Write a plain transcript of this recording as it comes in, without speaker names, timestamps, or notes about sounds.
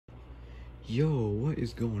Yo, what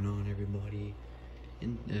is going on, everybody?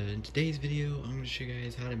 In today's video, I'm going to show you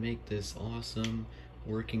guys how to make this awesome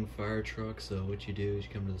working fire truck. So what you do is you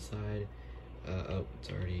come to the side, oh,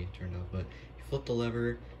 it's already turned off, but you flip the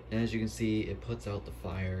lever, and as you can see, it puts out the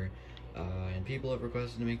fire. And people have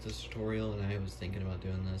requested to make this tutorial, and I was thinking about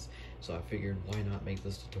doing this, so I figured why not make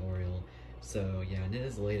this tutorial. So yeah, and it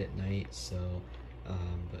is late at night, so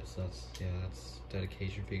that's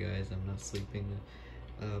dedication for you guys. I'm not sleeping to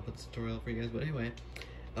put the tutorial for you guys, but anyway,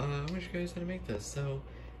 I want to show you guys how to make this. So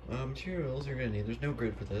materials you're gonna need, there's no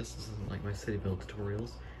grid for this isn't like my city build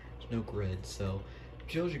tutorials, there's no grid. So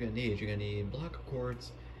materials you're gonna need block of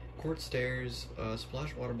quartz, quartz stairs,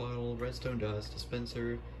 splash water bottle, redstone dust,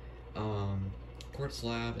 dispenser, quartz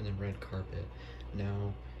slab, and then red carpet.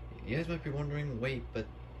 Now you guys might be wondering, wait, but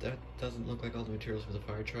that doesn't look like all the materials for the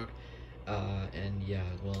fire truck. And yeah,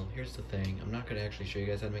 well, here's the thing, I'm not gonna actually show you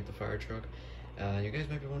guys how to make the fire truck. You guys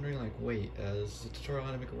might be wondering, like, wait, this is a tutorial on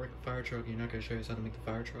how to make a working fire truck, and you're not going to show us how to make the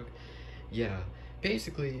fire truck? Yeah,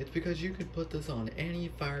 basically, it's because you could put this on any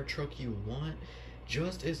fire truck you want,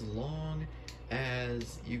 just as long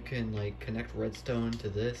as you can, like, connect redstone to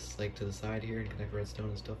this, like, to the side here, and connect redstone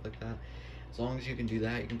and stuff like that. As long as you can do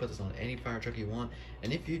that, you can put this on any fire truck you want,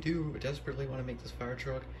 and if you do desperately want to make this fire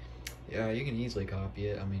truck, yeah, you can easily copy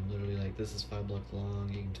it. I mean, literally, like, this is 5 blocks long,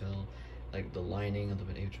 you can tell, like, the lining of the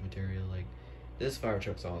material, like, this fire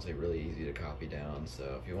truck's honestly really easy to copy down,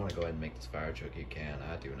 so if you want to go ahead and make this fire truck, you can.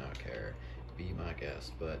 I do not care. Be my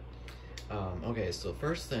guest. But, okay, so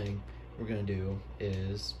first thing we're going to do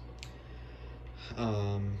is,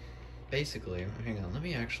 basically, hang on, let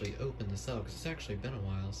me actually open this up, because it's actually been a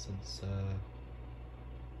while since,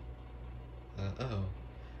 oh.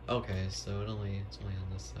 Okay, so it's only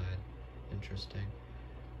on this side. Interesting.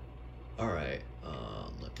 Alright,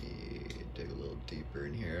 let me dig a little deeper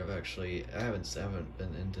in here. I haven't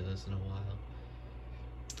been into this in a while.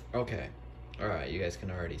 Okay, alright, you guys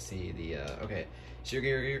can already see the, okay, so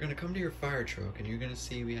you're gonna come to your fire truck, and you're gonna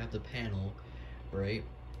see we have the panel, right?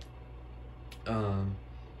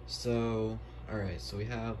 So, alright, so we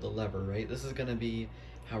have the lever, right? This is gonna be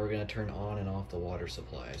how we're gonna turn on and off the water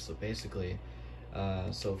supply. So basically,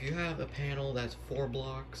 so if you have a panel that's 4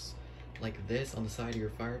 blocks, like this on the side of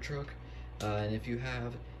your fire truck, and if you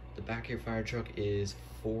have the back of your fire truck is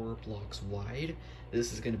 4 blocks wide,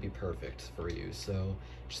 this is going to be perfect for you. So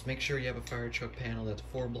just make sure you have a fire truck panel that's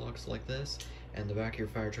 4 blocks like this, and the back of your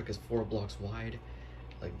fire truck is 4 blocks wide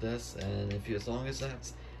like this. And as long as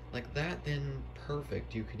that's like that, then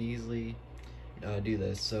perfect. You can easily do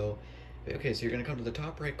this. So okay, so you're going to come to the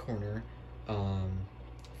top right corner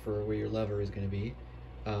for where your lever is going to be.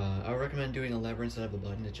 I would recommend doing a lever instead of a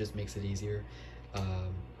button. It just makes it easier.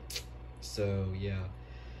 So yeah,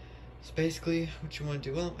 so basically what you want to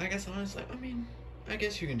do, well, I guess honestly, I mean, I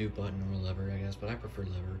guess you can do button or lever, I guess, but I prefer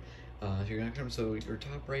lever. So you're gonna come, so your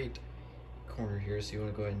top right corner here, so you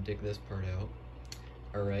want to go ahead and dig this part out.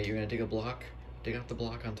 Alright, you're gonna dig out the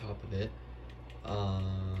block on top of it.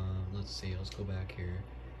 Let's see, let's go back here.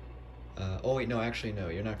 Oh wait, no, actually no,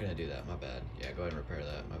 you're not gonna do that, my bad. Yeah, go ahead and repair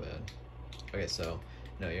that, my bad. Okay, so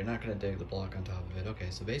no, you're not gonna dig the block on top of it.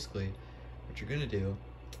 Okay, so basically what you're gonna do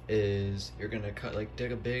is you're gonna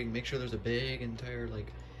make sure there's a big entire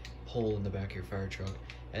like hole in the back of your fire truck,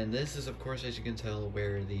 and this is, of course, as you can tell,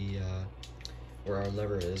 where the where our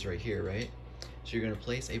lever is, right here, right? So you're gonna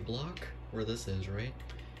place a block where this is, right?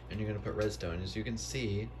 And you're gonna put redstone. As you can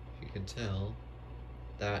see, if you can tell,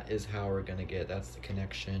 that is how we're gonna that's the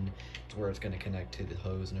connection to where it's gonna connect to the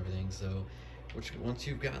hose and everything. So once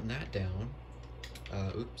you've gotten that down,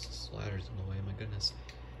 oops, ladder's in the way, my goodness.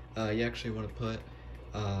 You actually want to put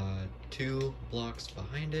 2 blocks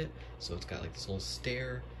behind it, so it's got like this little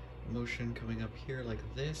stair motion coming up here like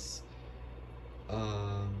this,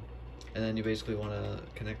 and then you basically want to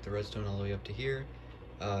connect the redstone all the way up to here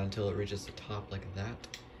until it reaches the top like that.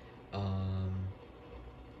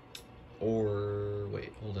 Or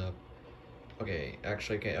wait, hold up. Okay,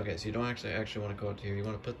 actually, okay, so you don't actually want to go up to here. You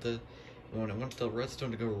want to put want the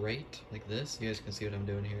redstone to go right like this. You guys can see what I'm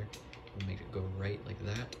doing here. Make it go right like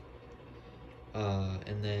that.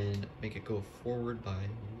 And then make it go forward by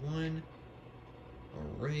 1.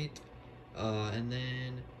 Alright. And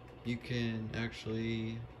then you can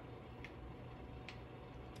actually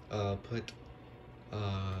put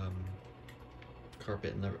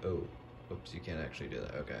carpet in the, oh, oops, you can't actually do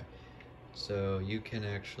that. Okay. So you can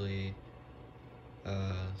actually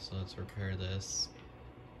so let's repair this.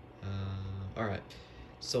 Alright.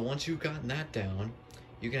 So once you've gotten that down,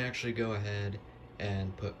 you can actually go ahead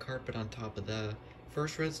and put carpet on top of the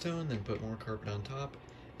first redstone, then put more carpet on top,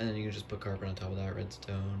 and then you can just put carpet on top of that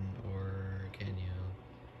redstone, or can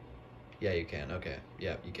you? Yeah, you can. Okay.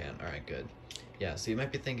 Yeah, you can. All right, good. Yeah, so you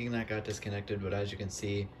might be thinking that got disconnected, but as you can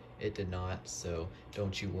see, it did not, so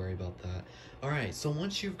don't you worry about that. All right, so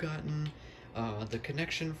once you've gotten the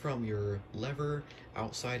connection from your lever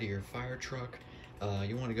outside of your fire truck,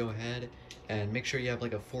 you want to go ahead and make sure you have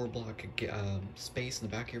like a 4-block space in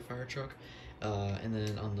the back of your fire truck. And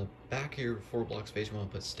then on the back of your 4-block space, you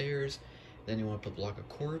want to put stairs. Then you want to put block of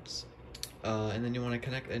quartz. And then you want to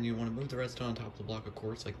connect, and you want to move the redstone on top of the block of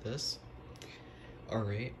quartz like this.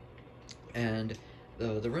 Alright. And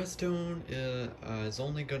the redstone is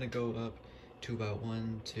only going to go up to about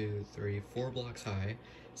 1, 2, 3, 4 blocks high.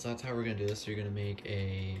 So that's how we're going to do this. So you're going to make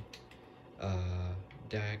a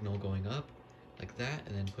diagonal going up like that,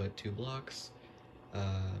 and then put 2 blocks.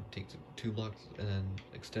 Take 2 blocks and then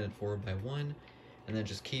extend it forward by 1, and then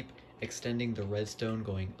just keep extending the redstone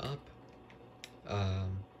going up.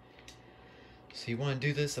 So you want to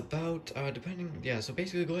do this about, so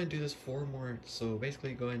basically go ahead and do this 4 more,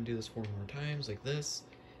 times, like this.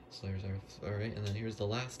 So there's our, alright, and then here's the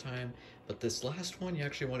last time, but this last one, you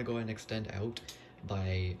actually want to go ahead and extend out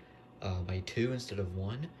by 2 instead of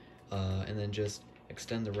 1, and then just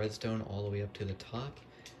extend the redstone all the way up to the top,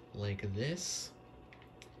 like this.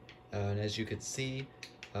 And as you can see,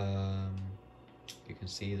 the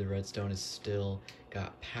redstone is still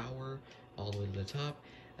got power all the way to the top.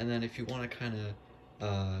 And then if you want to kind of,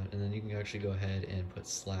 and then you can actually go ahead and put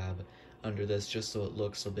slab under this just so it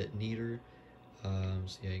looks a bit neater. So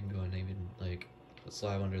yeah, you can go ahead and even like put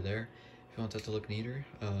slab under there if you want that to look neater.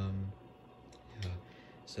 Yeah,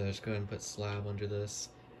 so just go ahead and put slab under this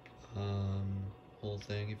whole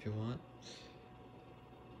thing if you want.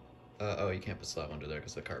 Oh, you can't put slab under there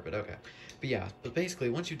because of the carpet. Okay, but yeah, but basically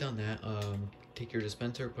once you've done that, take your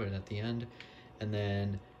dispenser, put it at the end, and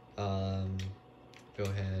then go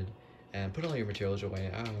ahead and put all your materials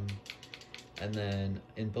away. And then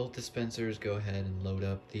in both dispensers, go ahead and load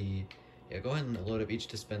up each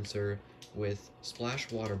dispenser with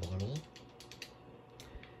splash water bottle.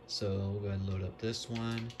 So we'll go ahead and load up this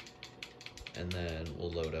one, and then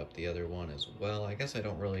we'll load up the other one as well. I guess I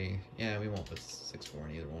don't really, yeah, we won't put 6-4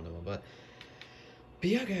 in either one of them, but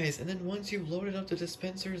yeah, guys, and then once you've loaded up the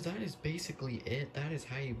dispensers, that is basically it. That is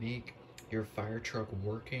how you make your fire truck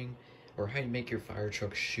working, or how you make your fire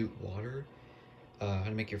truck shoot water, how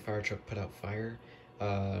to make your fire truck put out fire.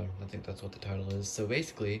 I think that's what the title is. So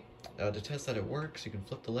basically, to test that it works, you can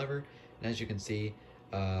flip the lever, and as you can see,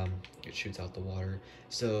 it shoots out the water.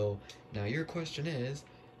 So now your question is,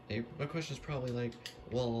 my question is probably like,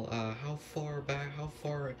 well, how far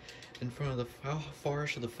in front of how far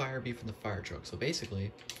should the fire be from the fire truck? So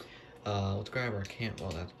basically, let's grab our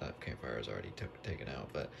that campfire is already taken out,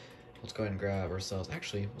 but let's go ahead and grab ourselves,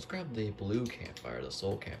 actually, let's grab the blue campfire, the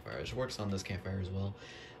soul campfire, which works on this campfire as well.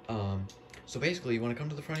 So basically, you want to come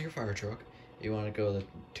to the front of your fire truck, you want to go the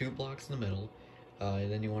 2 blocks in the middle,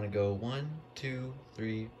 and then you want to go 1, 2,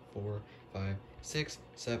 3, 4, 5, 6,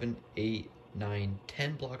 7, 8, 9,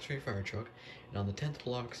 10 blocks from your fire truck, and on the 10th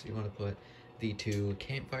blocks you want to put the 2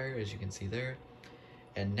 campfire, as you can see there.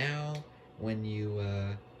 And now when you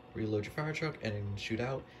reload your fire truck and shoot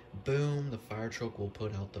out, boom, the fire truck will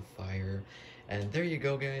put out the fire. And there you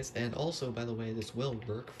go, guys. And also, by the way, this will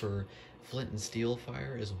work for flint and steel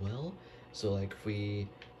fire as well. So like if we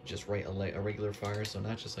just write a regular fire, so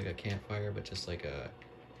not just like a campfire, but just like a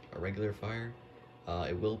regular fire,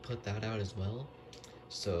 it will put that out as well.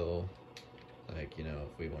 So like, you know,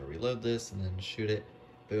 if we want to reload this and then shoot it,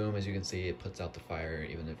 boom, as you can see, it puts out the fire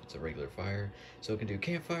even if it's a regular fire. So it can do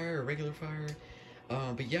campfire or regular fire.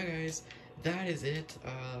 But yeah, guys, that is it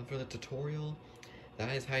for the tutorial.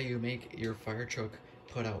 That is how you make your fire truck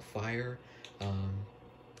put out fire.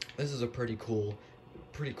 This is a pretty cool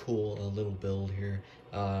little build here.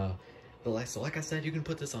 But like I said, you can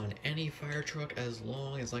put this on any fire truck as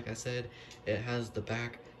long as, like I said, it has the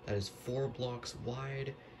back that is 4 blocks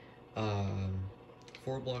wide.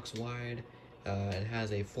 4 blocks wide. It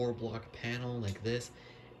has a 4-block panel like this,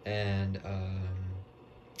 and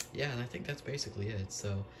yeah, and I think that's basically it.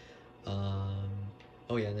 So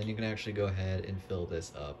oh yeah, and then you can actually go ahead and fill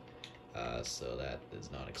this up so that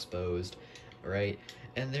is not exposed. Alright,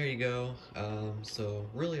 and there you go. So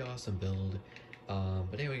really awesome build.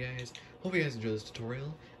 But anyway, guys, hope you guys enjoyed this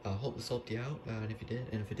tutorial. Hope this helped you out, and if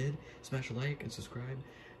it did, smash a like and subscribe,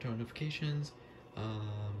 turn on notifications,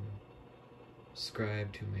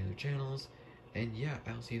 subscribe to my other channels, and yeah,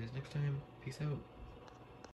 I'll see you guys next time. Peace out.